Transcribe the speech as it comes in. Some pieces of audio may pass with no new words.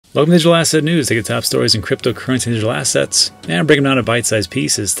Welcome to Digital Asset News. Take the top stories in cryptocurrency and digital assets and break them down to bite-sized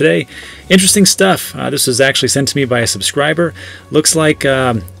pieces. Today, interesting stuff. This was actually sent to me by a subscriber. Looks like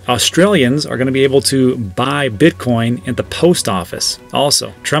Australians are going to be able to buy Bitcoin at the post office.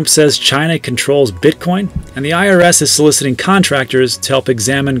 Also, Trump says China controls Bitcoin, and the IRS is soliciting contractors to help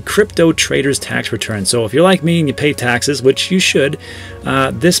examine crypto traders' tax returns. So if you're like me and you pay taxes, which you should,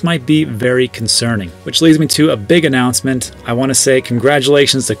 this might be very concerning. Which leads me to a big announcement. I want to say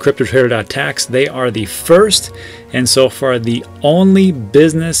congratulations to CryptoTrader.tax. They are the first and so far the only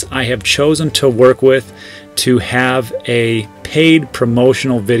business I have chosen to work with to have a paid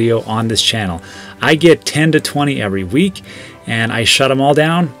promotional video on this channel. I get 10 to 20 every week, and I shut them all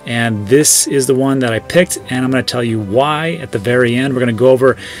down, and this is the one that I picked, and I'm going to tell you why at the very end. We're going to go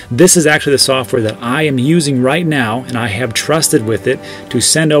over, this is actually the software that I am using right now, and I have trusted with it to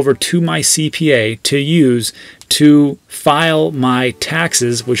send over to my CPA to use to file my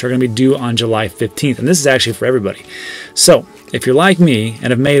taxes, which are going to be due on July 15th. And this is actually for everybody. So if you're like me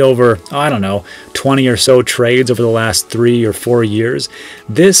and have made over, I don't know, 20 or so trades over the last 3 or 4 years,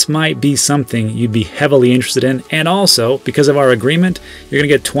 this might be something you'd be heavily interested in. And also, because of our agreement, you're going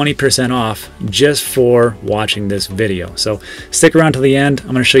to get 20% off just for watching this video. So stick around to the end. I'm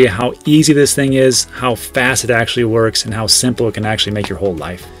going to show you how easy this thing is, how fast it actually works, and how simple it can actually make your whole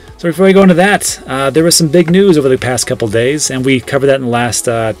life. So before we go into that, there was some big news over the past couple days, and we covered that in the last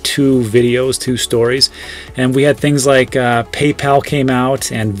 2 videos, 2 stories. And we had things like PayPal came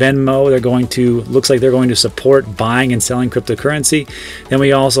out, and Venmo, looks like they're going to support buying and selling cryptocurrency. Then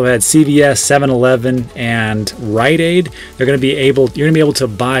we also had CVS, 7-Eleven, and Rite Aid. You're going to be able to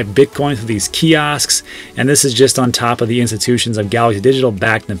buy Bitcoin through these kiosks, and this is just on top of the institutions of Galaxy Digital,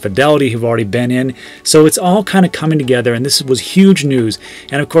 Bakkt, and Fidelity who've already been in. So it's all kind of coming together, and this was huge news.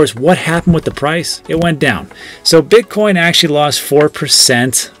 And of course, what happened with the price? It went down. So Bitcoin actually lost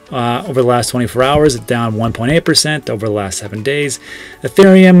 4% over the last 24 hours. It's down 1.8% over the last 7 days.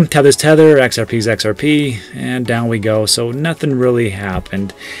 Ethereum, Tether's Tether, XRP's XRP, and down we go. So nothing really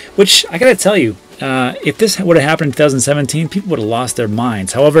happened, which I gotta tell you, if this would have happened in 2017, people would have lost their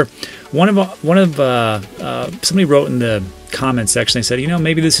minds. However, somebody wrote in the comment section, they said, you know,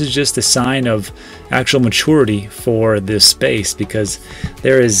 maybe this is just a sign of actual maturity for this space, because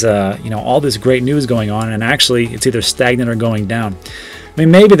there is all this great news going on, and actually it's either stagnant or going down. I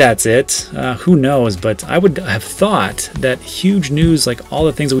mean, maybe that's it. Who knows? But I would have thought that huge news, like all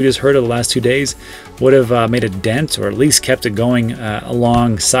the things that we just heard over the last 2 days, would have made a dent, or at least kept it going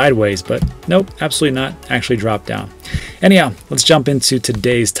along sideways. But nope, absolutely not. Actually dropped down. Anyhow, let's jump into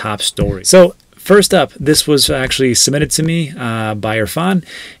today's top story. So first up, this was actually submitted to me by Irfan.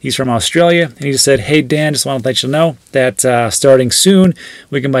 He's from Australia, and he just said, hey Dan, just want to let you know that starting soon,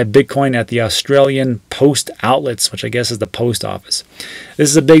 we can buy Bitcoin at the Australian post outlets, which I guess is the post office. This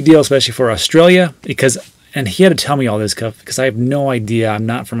is a big deal, especially for Australia, and he had to tell me all this stuff because I have no idea. I'm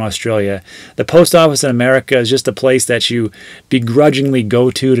not from Australia. The post office in America is just a place that you begrudgingly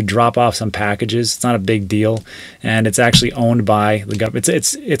go to drop off some packages. It's not a big deal, and it's actually owned by the government.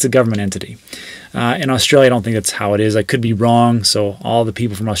 It's a government entity. In Australia, I don't think that's how it is. I could be wrong, so all the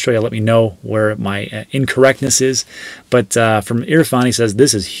people from Australia, let me know where my incorrectness is. But from Irfan, he says,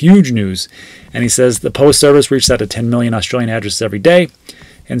 this is huge news. And he says the post service reaches out to 10 million Australian addresses every day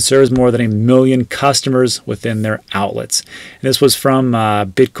and serves more than 1 million customers within their outlets. And this was from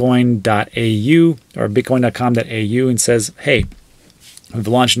bitcoin.au or bitcoin.com.au, and says, hey, we've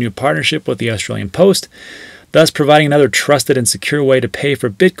launched a new partnership with the Australian Post, thus providing another trusted and secure way to pay for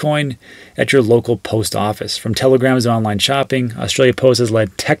Bitcoin at your local post office. From telegrams to online shopping, Australia Post has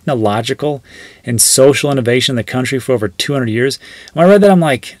led technological and social innovation in the country for over 200 years. When I read that, I'm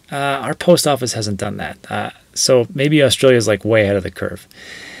like, our post office hasn't done that. So maybe Australia is like way ahead of the curve.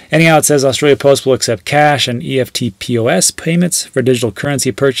 Anyhow, it says Australia Post will accept cash and EFT POS payments for digital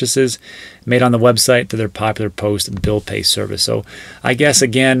currency purchases made on the website to their popular post bill pay service. So I guess,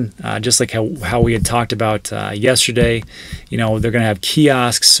 again, just like how we had talked about yesterday, you know, they're going to have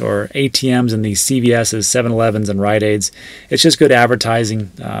kiosks or ATMs in these CVS's, 7-Elevens, and Rite Aids. It's just good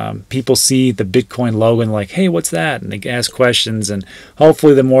advertising. People see the Bitcoin logo and like, hey, what's that? And they ask questions, and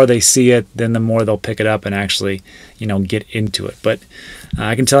hopefully the more they see it, then the more they'll pick it up and actually, you know, get into it. But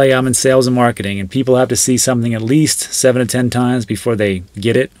I can tell you, I'm in sales and marketing, and people have to see something at least 7 to 10 times before they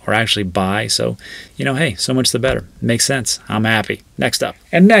get it or actually buy. So, you know, hey, so much the better. Makes sense. I'm happy. Next up.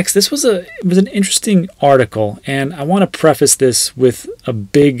 And next, this was an interesting article, and I want to preface this with a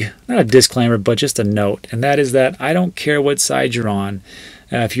big, not a disclaimer, but just a note, and that is that I don't care what side you're on,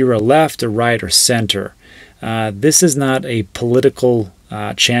 if you're a left or right or center. This is not a political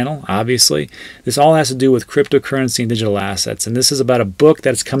channel, obviously. This all has to do with cryptocurrency and digital assets. And this is about a book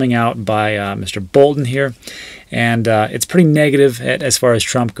that's coming out by Mr. Bolton here. And it's pretty negative as far as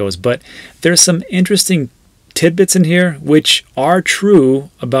Trump goes. But there's some interesting tidbits in here which are true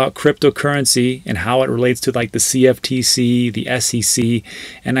about cryptocurrency and how it relates to like the CFTC, the SEC,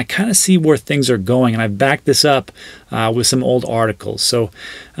 and I kind of see where things are going, and I've backed this up with some old articles. So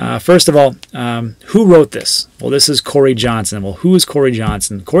first of all, who wrote this? Well, this is Corey Johnson. Well, who is Corey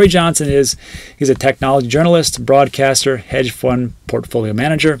Johnson? Corey Johnson he's a technology journalist, broadcaster, hedge fund portfolio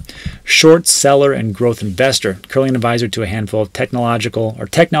manager, short seller, and growth investor, currently an advisor to a handful of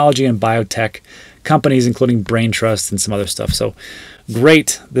technology and biotech companies, including Brain Trust and some other stuff. So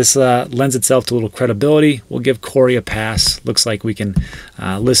great. This lends itself to a little credibility. We'll give Corey a pass. Looks like we can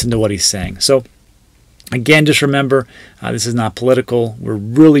listen to what he's saying. So again, just remember, this is not political. We're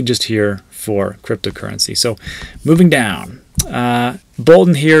really just here for cryptocurrency. So moving down,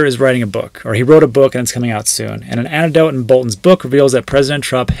 Bolton here is writing a book, or he wrote a book and it's coming out soon. And an anecdote in Bolton's book reveals that President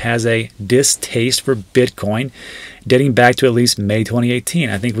Trump has a distaste for Bitcoin dating back to at least May 2018.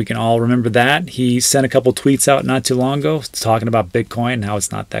 I think we can all remember that. He sent a couple tweets out not too long ago talking about Bitcoin and how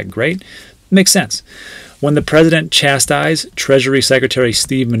it's not that great. Makes sense. When the president chastised Treasury Secretary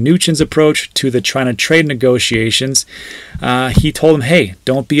Steve Mnuchin's approach to the China trade negotiations, he told him, hey,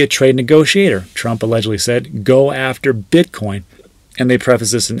 don't be a trade negotiator. Trump allegedly said, go after Bitcoin. And they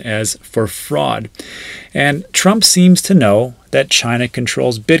preface this as for fraud. And Trump seems to know that China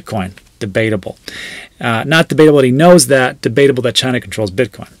controls Bitcoin. Debatable. Not debatable that he knows that, debatable that China controls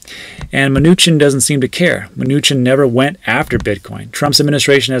Bitcoin. And Mnuchin doesn't seem to care. Mnuchin never went after Bitcoin. Trump's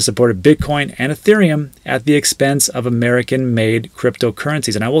administration has supported Bitcoin and Ethereum at the expense of American-made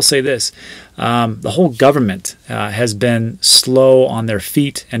cryptocurrencies. And I will say this, the whole government has been slow on their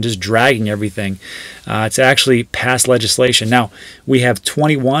feet and just dragging everything. It's actually passed legislation. Now, we have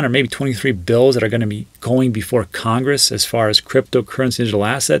 21 or maybe 23 bills that are going to be going before Congress as far as cryptocurrency and digital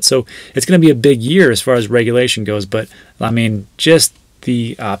assets. So it's going to be a big year as far as regulation goes. But, I mean, just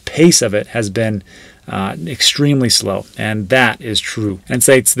the pace of it has been extremely slow, and that is true. And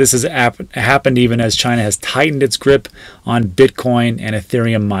states this has happened even as China has tightened its grip on Bitcoin and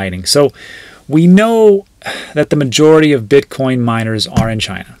Ethereum mining. So we know that the majority of Bitcoin miners are in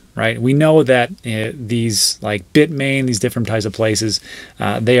China, right? We know that these like Bitmain, these different types of places,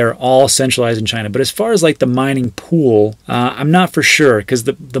 they are all centralized in China. But as far as like the mining pool, I'm not for sure, because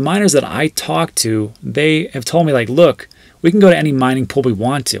the miners that I talk to, they have told me like, look, we can go to any mining pool we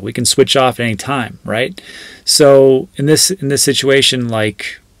want to. We can switch off at any time, right? So in this situation,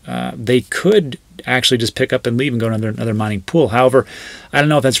 like they could actually just pick up and leave and go to another mining pool. However, I don't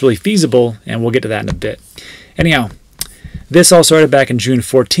know if that's really feasible, and we'll get to that in a bit. Anyhow, this all started back in June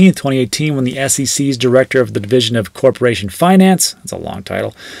 14th, 2018, when the SEC's Director of the Division of Corporation Finance, that's a long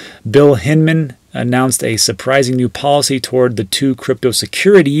title, Bill Hinman, announced a surprising new policy toward the two crypto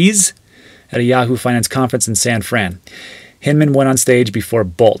securities at a Yahoo Finance conference in San Fran. Hinman went on stage before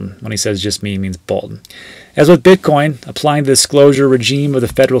Bolton. When he says just me, he means Bolton. As with Bitcoin, applying the disclosure regime of the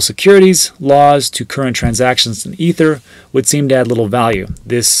federal securities laws to current transactions in Ether would seem to add little value.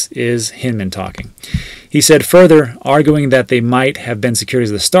 This is Hinman talking. He said further, arguing that they might have been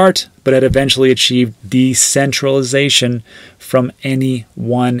securities at the start, but had eventually achieved decentralization from any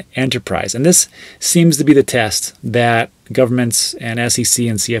one enterprise. And this seems to be the test that governments and SEC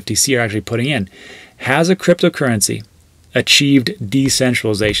and CFTC are actually putting in. Has a cryptocurrency achieved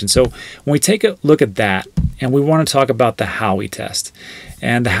decentralization? So when we take a look at that, and we want to talk about the Howey test.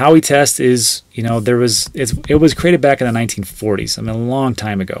 And the Howey test is, you know, it was created back in the 1940s, I mean, a long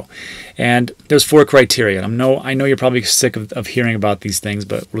time ago. And there's 4 criteria. I know you're probably sick of hearing about these things,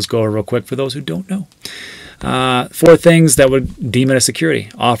 but let's go over real quick for those who don't know. 4 things that would deem it a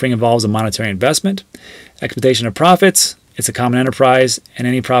security. Offering involves a monetary investment, expectation of profits, it's a common enterprise, and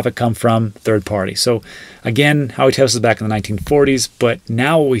any profit come from third party. So again, Howey test was back in the 1940s, but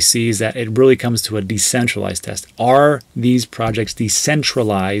now what we see is that it really comes to a decentralized test. Are these projects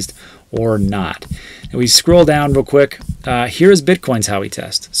decentralized or not? And we scroll down real quick. Here is Bitcoin's Howey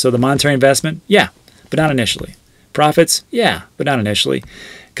test. So the monetary investment, yeah, but not initially. Profits, yeah, but not initially.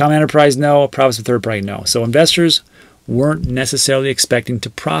 Common enterprise, no. Profits from third party, no. So investors weren't necessarily expecting to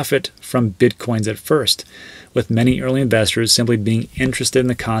profit from Bitcoins at first, with many early investors simply being interested in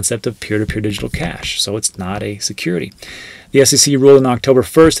the concept of peer-to-peer digital cash. So it's not a security. The SEC ruled on October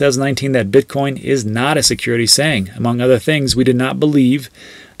 1st, 2019 that Bitcoin is not a security, saying, among other things, we did not believe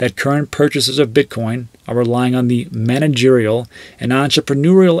that current purchasers of Bitcoin are relying on the managerial and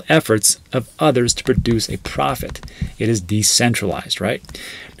entrepreneurial efforts of others to produce a profit. It is decentralized, right?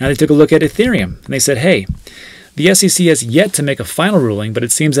 Now they took a look at Ethereum and they said, hey, the SEC has yet to make a final ruling, but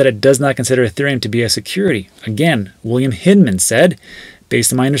it seems that it does not consider Ethereum to be a security. Again, William Hinman said,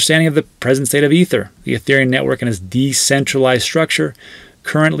 based on my understanding of the present state of Ether, the Ethereum network and its decentralized structure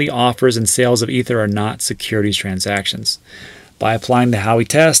currently offers and sales of Ether are not securities transactions. By applying the Howey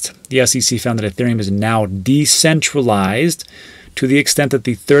test, the SEC found that Ethereum is now decentralized to the extent that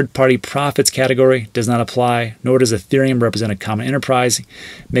the third-party profits category does not apply, nor does Ethereum represent a common enterprise,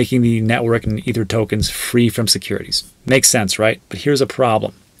 making the network and Ether tokens free from securities. Makes sense, right? But here's a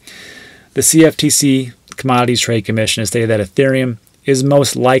problem. The CFTC, Commodities Trade Commission, has stated that Ethereum is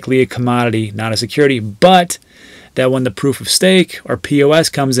most likely a commodity, not a security, but that when the proof of stake or POS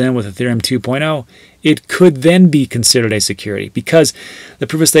comes in with Ethereum 2.0, it could then be considered a security because the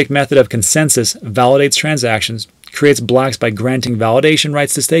proof of stake method of consensus validates transactions, creates blocks by granting validation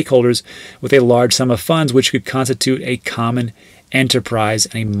rights to stakeholders with a large sum of funds, which could constitute a common enterprise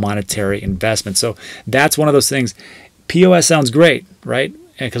and a monetary investment. So that's one of those things. POS sounds great, right?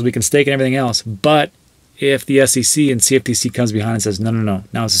 Because we can stake and everything else. But if the SEC and CFTC comes behind and says, no,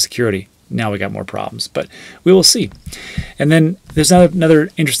 now it's a security, now we got more problems, but we will see. And then there's another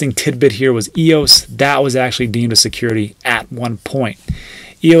interesting tidbit here was EOS. That was actually deemed a security at one point.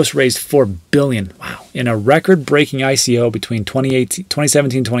 EOS raised $4 billion, wow, in a record-breaking ICO between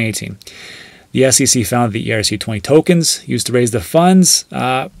 2017 and 2018. The SEC found that the ERC20 tokens used to raise the funds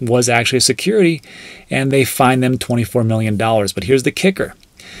was actually a security, and they fined them $24 million. But here's the kicker.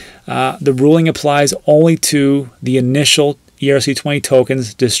 The ruling applies only to the initial ERC20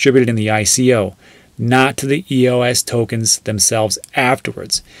 tokens distributed in the ICO, not to the EOS tokens themselves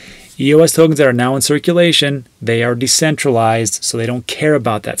afterwards. EOS tokens that are now in circulation, they are decentralized, so they don't care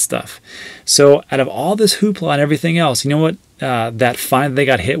about that stuff. So out of all this hoopla and everything else, you know what that fine they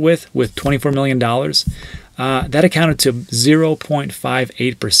got hit with $24 million, that accounted to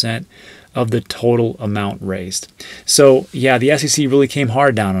 0.58% of the total amount raised. So yeah, the SEC really came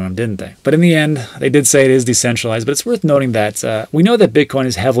hard down on them, didn't they? But in the end, they did say it is decentralized, but it's worth noting that we know that Bitcoin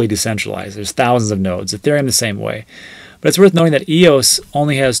is heavily decentralized. There's thousands of nodes, Ethereum the same way. But it's worth noting that EOS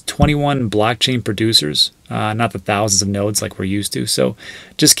only has 21 blockchain producers, not the thousands of nodes like we're used to. So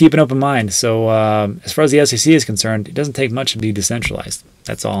just keep an open mind. So as far as the SEC is concerned, it doesn't take much to be decentralized.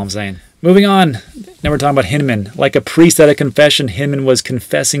 That's all I'm saying. Moving on, now we're talking about Hinman. Like a priest at a confession, Hinman was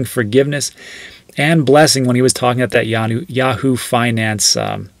confessing forgiveness and blessing when he was talking at that Yahoo Finance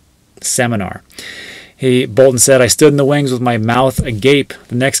seminar. Bolton said, I stood in the wings with my mouth agape.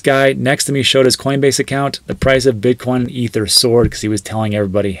 The next guy next to me showed his Coinbase account. The price of Bitcoin and Ether soared because he was telling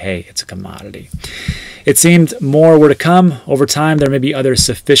everybody, hey, it's a commodity. It seemed more were to come. Over time, there may be other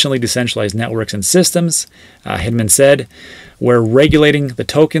sufficiently decentralized networks and systems, Hinman said, where regulating the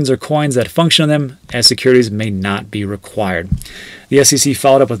tokens or coins that function on them as securities may not be required. The SEC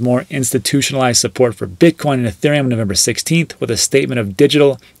followed up with more institutionalized support for Bitcoin and Ethereum on November 16th with a statement of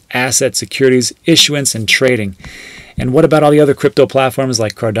digital asset securities issuance and trading. And what about all the other crypto platforms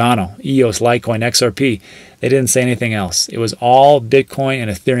like Cardano, EOS, Litecoin, XRP? They didn't say anything else. It was all Bitcoin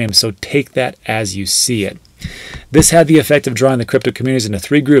and Ethereum, so take that as you see it. This had the effect of drawing the crypto communities into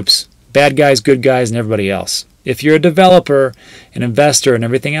three groups: bad guys, good guys, and everybody else. If you're a developer, an investor, and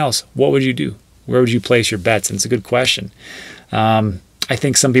everything else, what would you do? Where would you place your bets? And it's a good question. I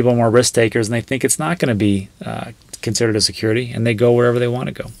think some people are more risk takers, and they think it's not going to be considered a security, and they go wherever they want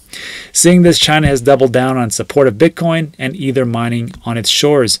to go. Seeing this, China has doubled down on support of Bitcoin and Ether mining on its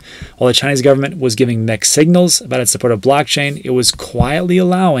shores. While the Chinese government was giving mixed signals about its support of blockchain, it was quietly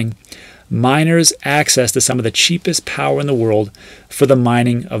allowing miners access to some of the cheapest power in the world for the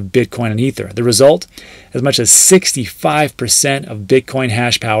mining of Bitcoin and Ether. The result, as much as 65% of Bitcoin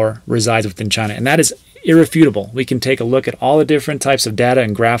hash power resides within China, and that is irrefutable. We can take a look at all the different types of data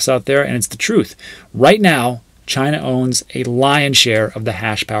and graphs out there, and it's the truth. Right now, China owns a lion's share of the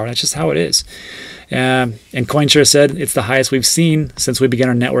hash power. That's just how it is. And CoinShares said it's the highest we've seen since we began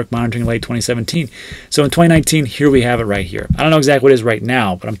our network monitoring in late 2017. So in 2019, here we have it right here. I don't know exactly what it is right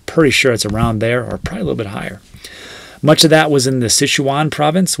now, but I'm pretty sure it's around there or probably a little bit higher. Much of that was in the Sichuan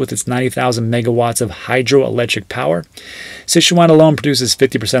province with its 90,000 megawatts of hydroelectric power. Sichuan alone produces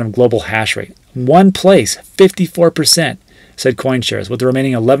 50% of global hash rate. One place, 54%. Said CoinShares, with the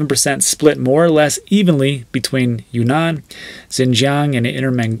remaining 11% split more or less evenly between Yunnan, Xinjiang, and Inner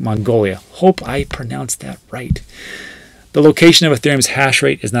Mongolia. Hope I pronounced that right. The location of Ethereum's hash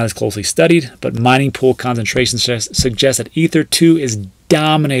rate is not as closely studied, but mining pool concentration suggests that Ether 2 is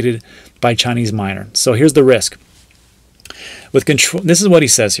dominated by Chinese miner. So here's the risk. With control, this is what he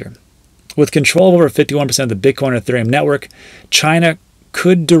says here. With control of over 51% of the Bitcoin and Ethereum network, China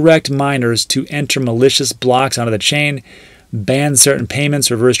could direct miners to enter malicious blocks onto the chain, ban certain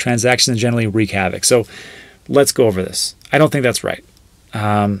payments, reverse transactions, and generally wreak havoc. So let's go over this. I don't think that's right.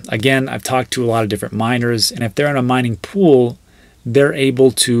 Again, I've talked to a lot of different miners, and if they're in a mining pool, they're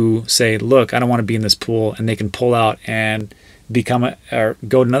able to say, look, I don't want to be in this pool, and they can pull out and or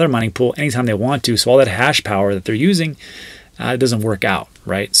go to another mining pool anytime they want to. So all that hash power that they're using, it doesn't work out,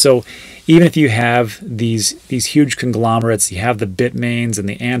 right? So even if you have these huge conglomerates, you have the Bitmains and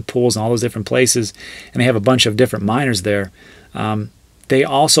the ant pools and all those different places, and they have a bunch of different miners there, they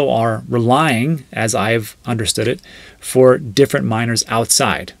also are relying, as I've understood it, for different miners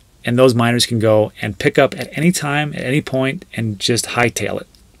outside. And those miners can go and pick up at any time, at any point, and just hightail it.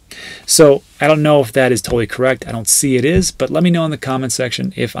 So I don't know if that is totally correct. I don't see it is, but let me know in the comment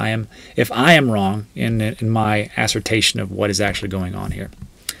section if I am wrong in my assertion of what is actually going on here.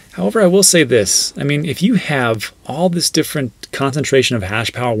 However, I will say this. I mean, if you have all this different concentration of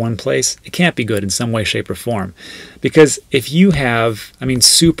hash power in one place, it can't be good in some way, shape, or form. Because if you have, I mean,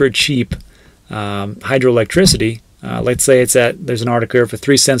 super cheap hydroelectricity, let's say there's an article here for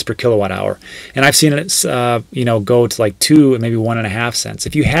 3 cents per kilowatt hour, and I've seen it, go to like 2 and maybe 1.5 cents.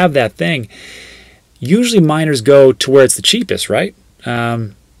 If you have that thing, usually miners go to where it's the cheapest, right?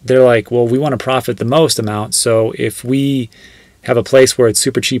 They're like, well, we want to profit the most amount, so if we have a place where it's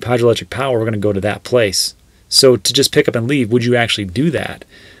super cheap hydroelectric power, we're going to go to that place. So to just pick up and leave, would you actually do that?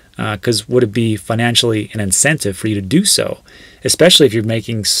 Because would it be financially an incentive for you to do so, especially if you're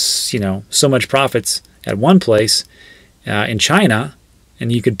making, so much profits at one place in China,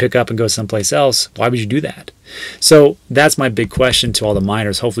 and you could pick up and go someplace else? Why would you do that? So that's my big question to all the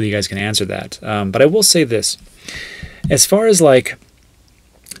miners. Hopefully you guys can answer that. But I will say this. As far as like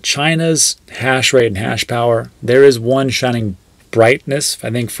China's hash rate and hash power, there is one shining brightness,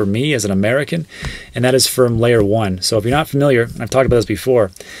 I think, for me as an American, and that is from layer 1. So if you're not familiar, I've talked about this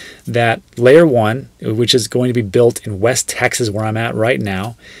before, that layer 1, which is going to be built in West Texas, where I'm at right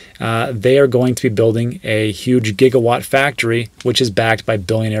now, they are going to be building a huge gigawatt factory, which is backed by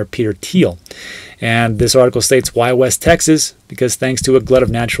billionaire Peter Thiel. And this article states, why West Texas? Because thanks to a glut of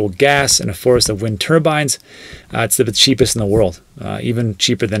natural gas and a forest of wind turbines, it's the cheapest in the world, even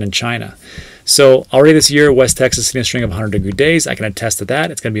cheaper than in China. So already this year, West Texas is seeing a string of 100-degree days. I can attest to that.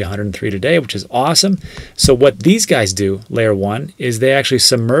 It's going to be 103 today, which is awesome. So what these guys do, layer 1, is they actually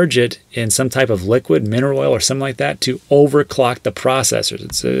submerge it in some type of liquid, mineral oil or something like that, to overclock the processors.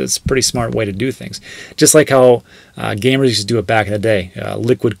 It's a pretty smart way to do things. Just like how gamers used to do it back in the day,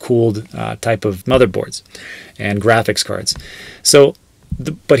 liquid-cooled type of motherboards and graphics cards. So,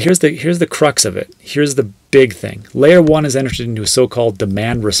 but here's the crux of it. Here's the big thing. Layer 1 is entered into a so-called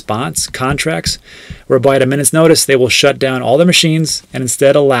demand response contracts, whereby at a minute's notice they will shut down all their machines and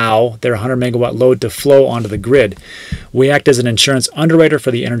instead allow their 100 megawatt load to flow onto the grid. We act as an insurance underwriter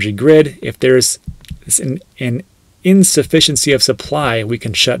for the energy grid. If there's an insufficiency of supply, we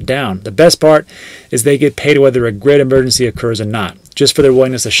can shut down. The best part is they get paid whether a grid emergency occurs or not, just for their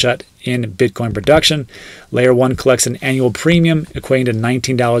willingness to shut in Bitcoin production. Layer 1 collects an annual premium equating to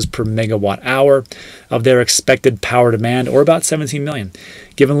 $19 per megawatt hour of their expected power demand, or about 17 million.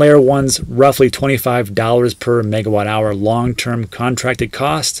 Given Layer 1's roughly $25 per megawatt hour long-term contracted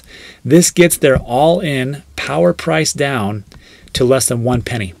cost, this gets their all-in power price down to less than 1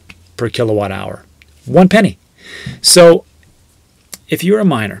 penny per kilowatt hour. 1 penny. So if you're a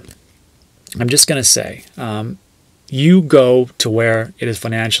miner, I'm just going to say, you go to where it is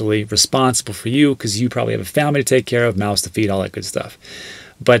financially responsible for you, because you probably have a family to take care of, mouths to feed, all that good stuff.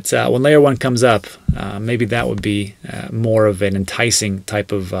 But when layer 1 comes up, maybe that would be more of an enticing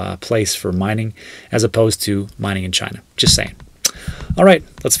type of place for mining, as opposed to mining in China. Just saying. All right,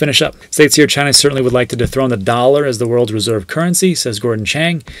 let's finish up. States here, China certainly would like to dethrone the dollar as the world's reserve currency, says Gordon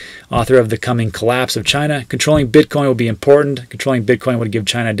Chang, author of The Coming Collapse of China. Controlling Bitcoin will be important. Controlling Bitcoin would give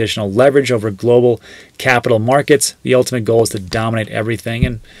China additional leverage over global capital markets. The ultimate goal is to dominate everything.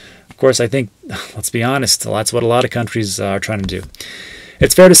 And of course, I think, let's be honest, that's what a lot of countries are trying to do.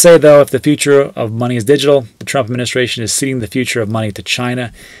 It's fair to say, though, if the future of money is digital, the Trump administration is ceding the future of money to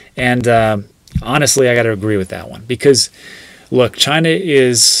China. And honestly, I got to agree with that one, because look, China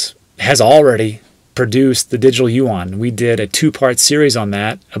has already produced the digital yuan. We did a 2-part series on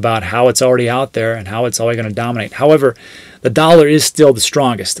that, about how it's already out there and how it's always going to dominate. However, the dollar is still the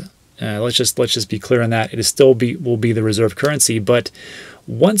strongest. Let's just be clear on that. It will be the reserve currency. But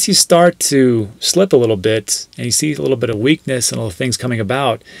once you start to slip a little bit and you see a little bit of weakness and little things coming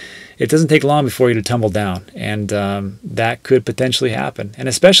about, it doesn't take long before you to tumble down, and that could potentially happen. And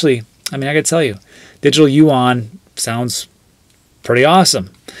especially, I mean, I got to tell you, digital yuan sounds pretty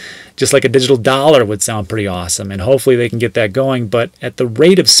awesome. Just like a digital dollar would sound pretty awesome, and hopefully they can get that going. But at the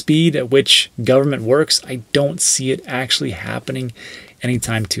rate of speed at which government works, I don't see it actually happening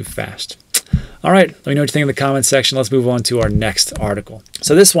anytime too fast. All right, let me know what you think in the comments section. Let's move on to our next article.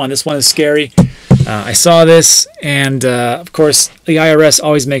 So this one is scary. I saw this, and of course, the IRS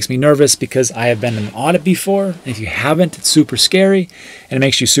always makes me nervous because I have been in an audit before. And if you haven't, it's super scary, and it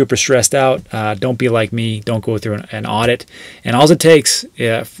makes you super stressed out. Don't be like me. Don't go through an audit. And all it takes,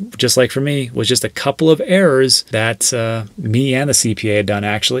 just like for me, was just a couple of errors that me and the CPA had done,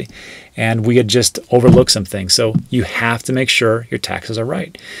 actually. And we had just overlooked some things. So you have to make sure your taxes are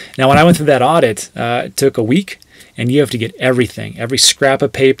right. Now, when I went through that audit, it took a week. And you have to get everything, every scrap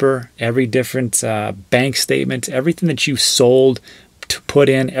of paper, every different bank statement, everything that you sold to put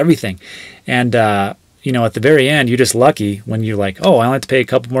in, everything. And, you know, at the very end, you're just lucky when you're like, oh, I only have to pay a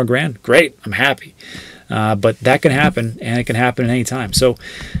couple more grand. Great, I'm happy. But that can happen, and it can happen at any time. So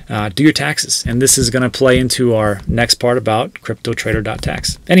do your taxes. And this is going to play into our next part about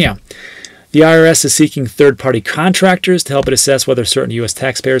CryptoTrader.tax. Anyhow, the IRS is seeking third-party contractors to help it assess whether certain U.S.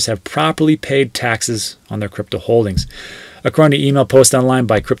 taxpayers have properly paid taxes on their crypto holdings. According to email posted online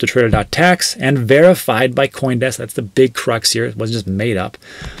by CryptoTrader.tax and verified by CoinDesk, that's the big crux here, it wasn't just made up,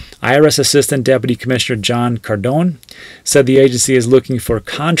 IRS Assistant Deputy Commissioner John Cardone said the agency is looking for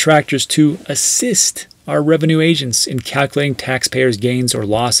contractors to assist our revenue agents in calculating taxpayers' gains or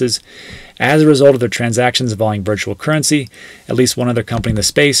losses as a result of their transactions involving virtual currency. At least one other company in the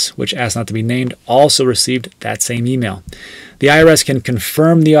space, which asked not to be named, also received that same email. The IRS can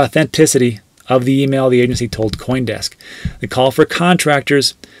confirm the authenticity of the email, the agency told CoinDesk. The call for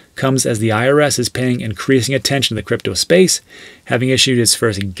contractors comes as the IRS is paying increasing attention to the crypto space, having issued its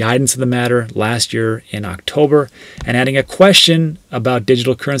first guidance of the matter last year in October, and adding a question about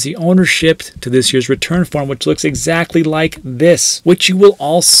digital currency ownership to this year's return form, which looks exactly like this, which you will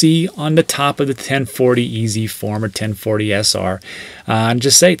all see on the top of the 1040 Easy form or 1040 SR. And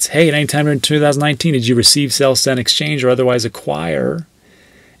just say, hey, at any time in 2019, did you receive, sell, send, exchange, or otherwise acquire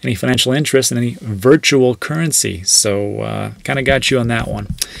any financial interest in any virtual currency? So kind of got you on that one.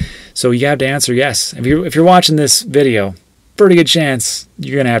 So you have to answer yes. If you're watching this video, pretty good chance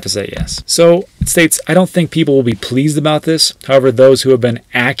you're going to have to say yes. So it states, I don't think people will be pleased about this. However, those who have been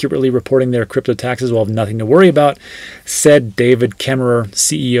accurately reporting their crypto taxes will have nothing to worry about, said David Kemmerer,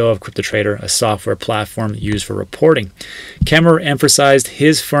 CEO of CryptoTrader, a software platform used for reporting. Kemmerer emphasized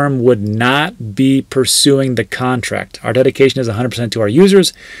his firm would not be pursuing the contract. Our dedication is 100% to our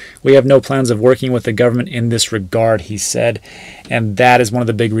users. We have no plans of working with the government in this regard, he said. And that is one of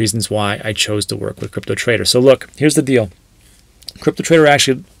the big reasons why I chose to work with CryptoTrader. So look, here's the deal. CryptoTrader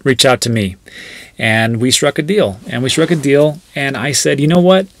actually reached out to me, and we struck a deal. And I said, you know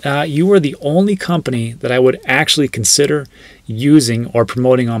what? You are the only company that I would actually consider using or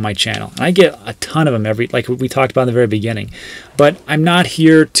promoting on my channel. And I get a ton of them like we talked about in the very beginning. But I'm not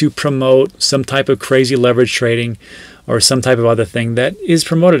here to promote some type of crazy leverage trading or some type of other thing that is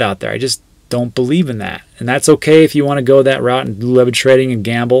promoted out there. I just don't believe in that. And that's okay if you want to go that route and do leverage trading and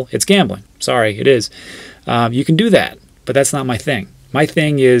gamble. It's gambling. Sorry, it is. You can do that. But that's not my thing. My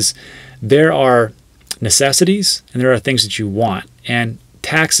thing is there are necessities and there are things that you want. And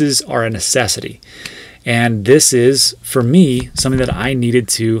taxes are a necessity. And this is, for me, something that I needed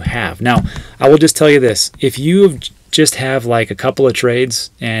to have. Now, I will just tell you this. If you just have like a couple of trades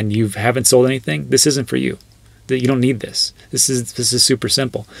and you haven't sold anything, this isn't for you. You don't need this. This is super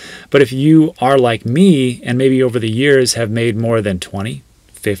simple. But if you are like me and maybe over the years have made more than 20,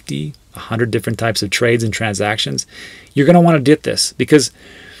 50, 100 different types of trades and transactions, you're going to want to get this. Because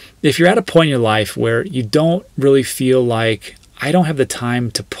if you're at a point in your life where you don't really feel like, I don't have the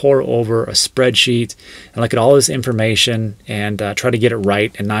time to pore over a spreadsheet and look at all this information and try to get it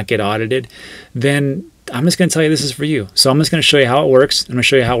right and not get audited, then I'm just going to tell you this is for you. So I'm just going to show you how it works. I'm going to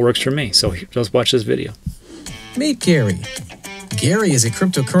show you how it works for me. So let's watch this video. Meet Gary. Gary is a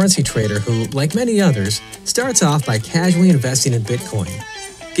cryptocurrency trader who, like many others, starts off by casually investing in Bitcoin.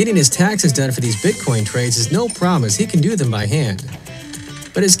 Getting his taxes done for these Bitcoin trades is no problem as he can do them by hand.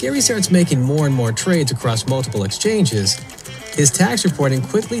 But as Gary starts making more and more trades across multiple exchanges, his tax reporting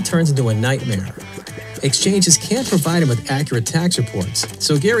quickly turns into a nightmare. Exchanges can't provide him with accurate tax reports,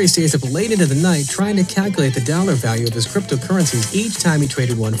 so Gary stays up late into the night trying to calculate the dollar value of his cryptocurrencies each time he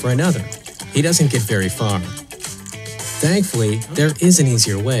traded one for another. He doesn't get very far. Thankfully, there is an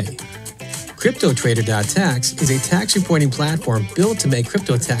easier way. CryptoTrader.tax is a tax reporting platform built to make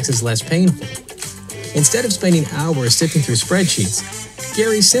crypto taxes less painful. Instead of spending hours sifting through spreadsheets,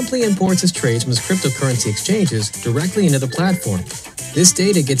 Gary simply imports his trades from his cryptocurrency exchanges directly into the platform. This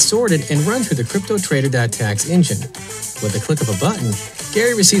data gets sorted and run through the CryptoTrader.tax engine. With a click of a button,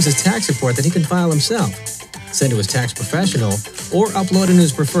 Gary receives his tax report that he can file himself, send to his tax professional, or upload into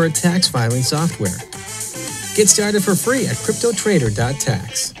his preferred tax filing software. Get started for free at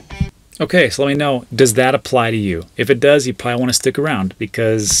CryptoTrader.tax. Okay, so let me know, does that apply to you? If it does, you probably want to stick around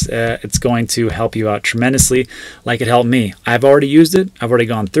because it's going to help you out tremendously like it helped me. I've already used it. I've already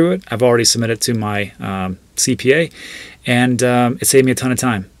gone through it. I've already submitted to my CPA, and it saved me a ton of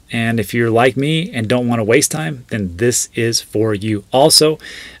time. And if you're like me and don't want to waste time, then this is for you. Also,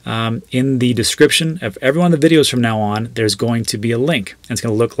 in the description of every one of the videos from now on, there's going to be a link, and it's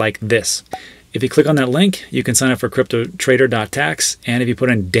going to look like this. If you click on that link, you can sign up for CryptoTrader.tax, and if you put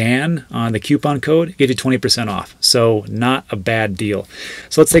in D.A.N on the coupon code, it gives you 20% off. So not a bad deal.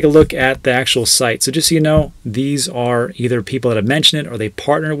 So let's take a look at the actual site. So just so you know, these are either people that have mentioned it or they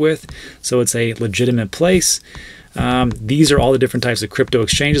partner with, so it's a legitimate place. These are all the different types of crypto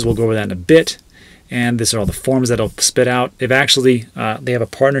exchanges. We'll go over that in a bit. And these are all the forms that it'll spit out. They've actually, they have a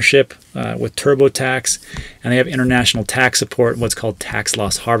partnership with TurboTax, and they have international tax support, what's called tax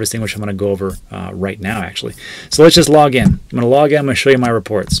loss harvesting, which I'm going to go over right now, actually. So let's just log in. I'm going to log in. I'm going to show you my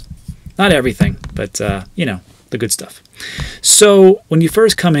reports. Not everything, but, you know, the good stuff. So when you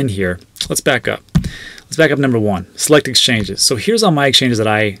first come in here, let's back up. Let's back up number one, select exchanges. So here's all my exchanges that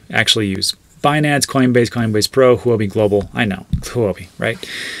I actually use. Binance, Coinbase, Coinbase Pro, Huobi Global. I know, Huobi, right?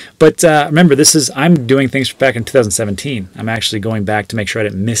 But remember, I'm doing things back in 2017. I'm actually going back to make sure I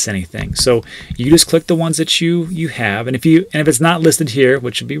didn't miss anything. So you just click the ones that you have, and if it's not listed here,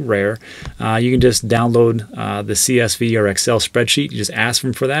 which would be rare, you can just download the CSV or Excel spreadsheet. You just ask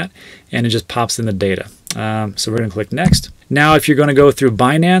them for that, and it just pops in the data. So we're going to click next. Now, if you're going to go through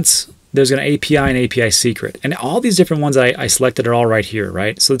Binance, there's an API and API secret. And all these different ones I selected are all right here,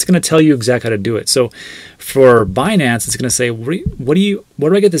 right? So it's going to tell you exactly how to do it. So for Binance, it's going to say, where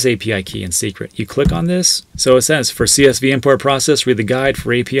do I get this API key and secret? You click on this. So it says, for CSV import process, read the guide.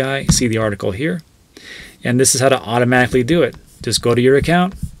 For API, see the article here. And this is how to automatically do it. Just go to your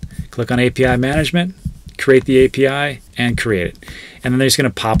account, click on API management, create the API, and create it. And then they're just going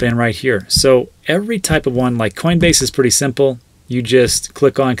to pop in right here. So every type of one, like Coinbase is pretty simple. You just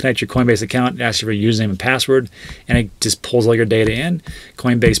click on connect your Coinbase account, it asks you for your username and password, and it just pulls all your data in.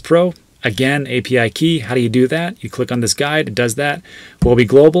 Coinbase Pro, again, API key. How do you do that? You click on this guide, it does that. Huobi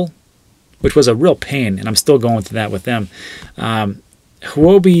Global, which was a real pain, and I'm still going through that with them.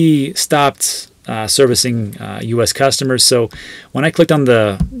 Huobi stopped servicing US customers, so when I clicked on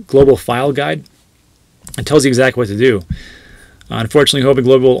the global file guide, it tells you exactly what to do. Unfortunately, Huobi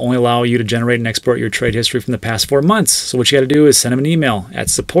Global will only allow you to generate and export your trade history from the past 4 months. So what you got to do is send them an email at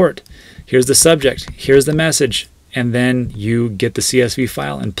support. Here's the subject. Here's the message. And then you get the CSV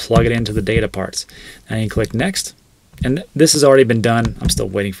file and plug it into the data parts. Now you click next. And this has already been done. I'm still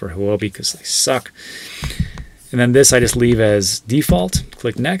waiting for Huobi because they suck. And then this I just leave as default.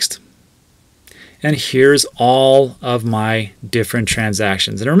 Click next. And here's all of my different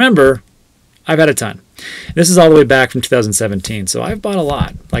transactions. And remember, I've had a ton. This is all the way back from 2017, so I've bought a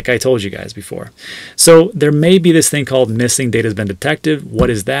lot, like I told you guys before. So there may be this thing called missing data has been detected.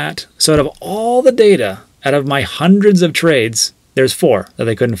 What is that? So out of all the data, out of my hundreds of trades, there's 4 that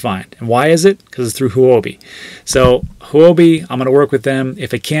they couldn't find. And why is it? Because it's through Huobi. So Huobi, I'm going to work with them.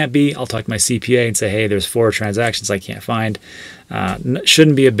 If it can't be, I'll talk to my CPA and say, hey, there's 4 transactions I can't find.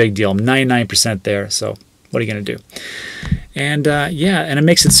 Shouldn't be a big deal. I'm 99% there, so what are you going to do? And yeah, and it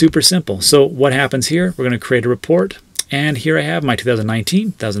makes it super simple. So what happens here? We're going to create a report. And here I have my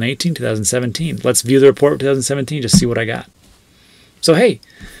 2019, 2018, 2017. Let's view the report for 2017, just see what I got. So hey,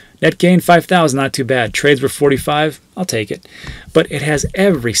 net gain 5,000, not too bad. Trades were 45, I'll take it. But it has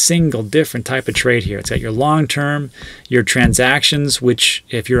every single different type of trade here. It's got your long term, your transactions, which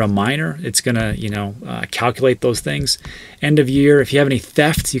if you're a miner, it's going to, calculate those things. End of year, if you have any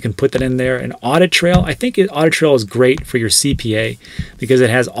thefts, you can put that in there. An audit trail, I think audit trail is great for your CPA because it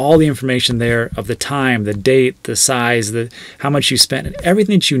has all the information there of the time, the date, the size, how much you spent, and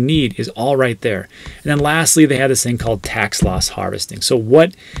everything that you need is all right there. And then lastly, they have this thing called tax loss harvesting. So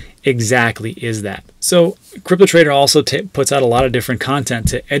what exactly is that? So CryptoTrader also puts out a lot of different content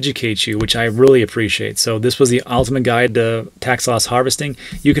to educate you, which I really appreciate. So this was the ultimate guide to tax loss harvesting.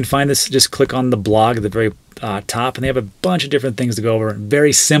 You can find this, just click on the blog at the very top, and they have a bunch of different things to go over.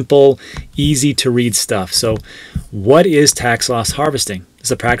 Very simple, easy to read stuff. So what is tax loss harvesting? It's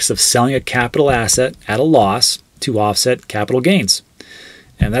the practice of selling a capital asset at a loss to offset capital gains.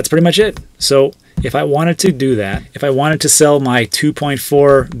 And that's pretty much it. So if I wanted to do that, if I wanted to sell my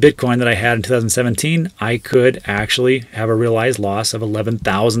 2.4 Bitcoin that I had in 2017, I could actually have a realized loss of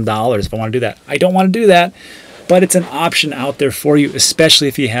 $11,000 if I want to do that. I don't want to do that, but it's an option out there for you, especially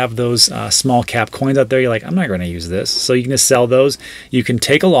if you have those small cap coins out there. You're like, I'm not going to use this. So you can just sell those. You can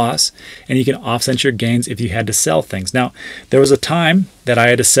take a loss and you can offset your gains if you had to sell things. Now, there was a time that I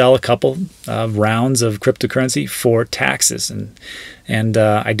had to sell a couple of rounds of cryptocurrency for taxes, and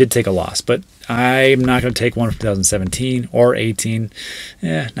I did take a loss, but I'm not going to take one for 2017 or 18.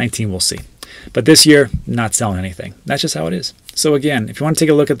 19 we'll see. But this year, not selling anything. That's just how it is. So again, if you want to take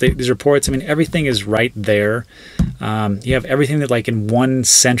a look at these reports, I mean, everything is right there. You have everything that like in one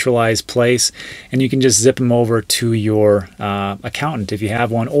centralized place, and you can just zip them over to your accountant if you have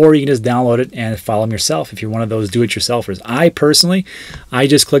one, or you can just download it and follow them yourself if you're one of those do-it-yourselfers. I personally, I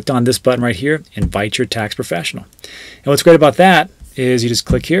just clicked on this button right here, invite your tax professional. And what's great about that is you just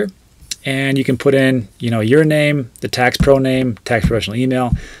click here, and you can put in, your name, the tax pro name, tax professional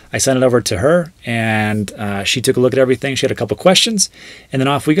email. I sent it over to her, and she took a look at everything. She had a couple questions, and then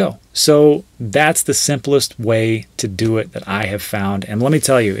off we go. So that's the simplest way to do it that I have found. And let me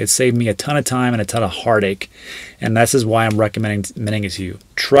tell you, it saved me a ton of time and a ton of heartache. And this is why I'm recommending it to you.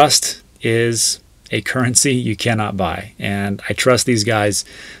 Trust is a currency you cannot buy. And I trust these guys.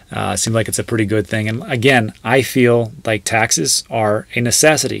 Seems like it's a pretty good thing. And again, I feel like taxes are a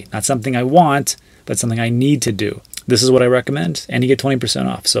necessity, not something I want, but something I need to do. This is what I recommend, and you get 20%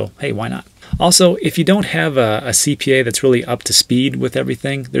 off. So hey, why not? Also, if you don't have a CPA that's really up to speed with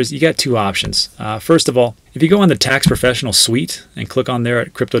everything, you got two options. First of all, if you go on the tax professional suite and click on there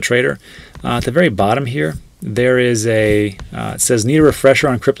at CryptoTrader, at the very bottom here, there is it says need a refresher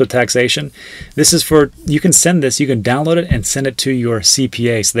on crypto taxation. This is for, you can download it and send it to your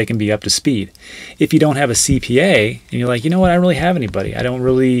CPA so they can be up to speed. If you don't have a CPA and you're like, you know what, I don't really have anybody. I don't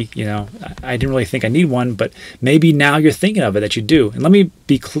really, I didn't really think I need one, but maybe now you're thinking of it that you do. And let me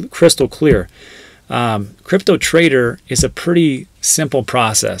be crystal clear. CryptoTrader is a pretty simple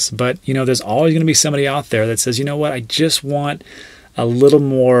process, but there's always going to be somebody out there that says, you know what, I just want a little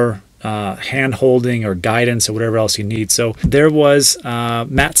more hand-holding or guidance or whatever else you need. So there was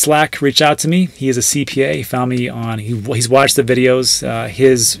Matt Slack reached out to me. He is a CPA. He found me on, he's watched the videos.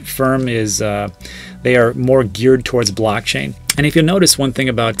 His firm is, they are more geared towards blockchain. And if you notice one thing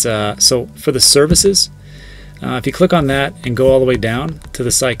about, so for the services, if you click on that and go all the way down to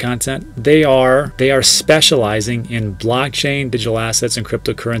the site content, they are specializing in blockchain, digital assets, and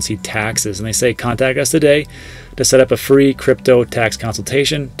cryptocurrency taxes. And they say, contact us today to set up a free crypto tax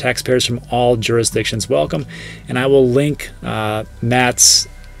consultation. Taxpayers from all jurisdictions welcome. And I will link Matt's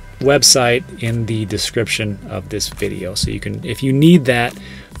website in the description of this video. So you can, if you need that,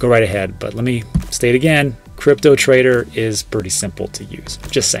 go right ahead. But let me state again, CryptoTrader is pretty simple to use.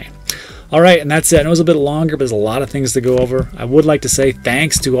 Just saying. All right, and that's it. I know it was a bit longer, but there's a lot of things to go over. I would like to say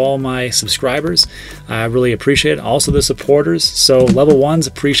thanks to all my subscribers. I really appreciate it. Also the supporters. So level 1s,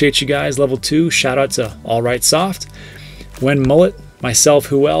 appreciate you guys. Level 2, shout out to All Right Soft, Wen Mullet, myself,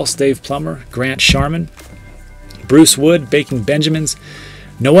 who else? Dave Plummer, Grant Sharman, Bruce Wood, Baking Benjamins,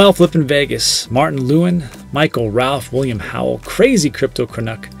 Noel Flippin Vegas, Martin Lewin, Michael Ralph, William Howell, Crazy Crypto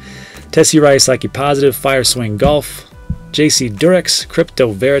Cranuk, Tessie Rice, Psyche Positive, Fire Swing Golf, JC Durex,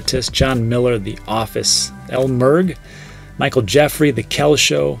 Crypto Veritas, John Miller, The Office, El Merg, Michael Jeffrey, The Kell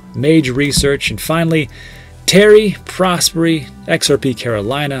Show, Mage Research, and finally, Terry, Prospery, XRP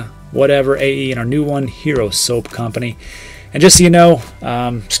Carolina, whatever, AE, and our new one, Hero Soap Company. And just so you know,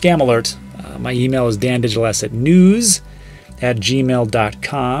 scam alert, my email is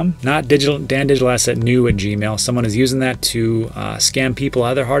dandigitalassetnews@gmail.com, not dandigitalassetnew@gmail. Someone is using that to scam people out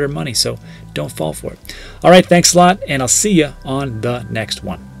of their hard-earned money, so don't fall for it. All right, thanks a lot, and I'll see you on the next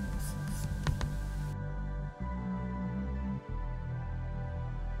one.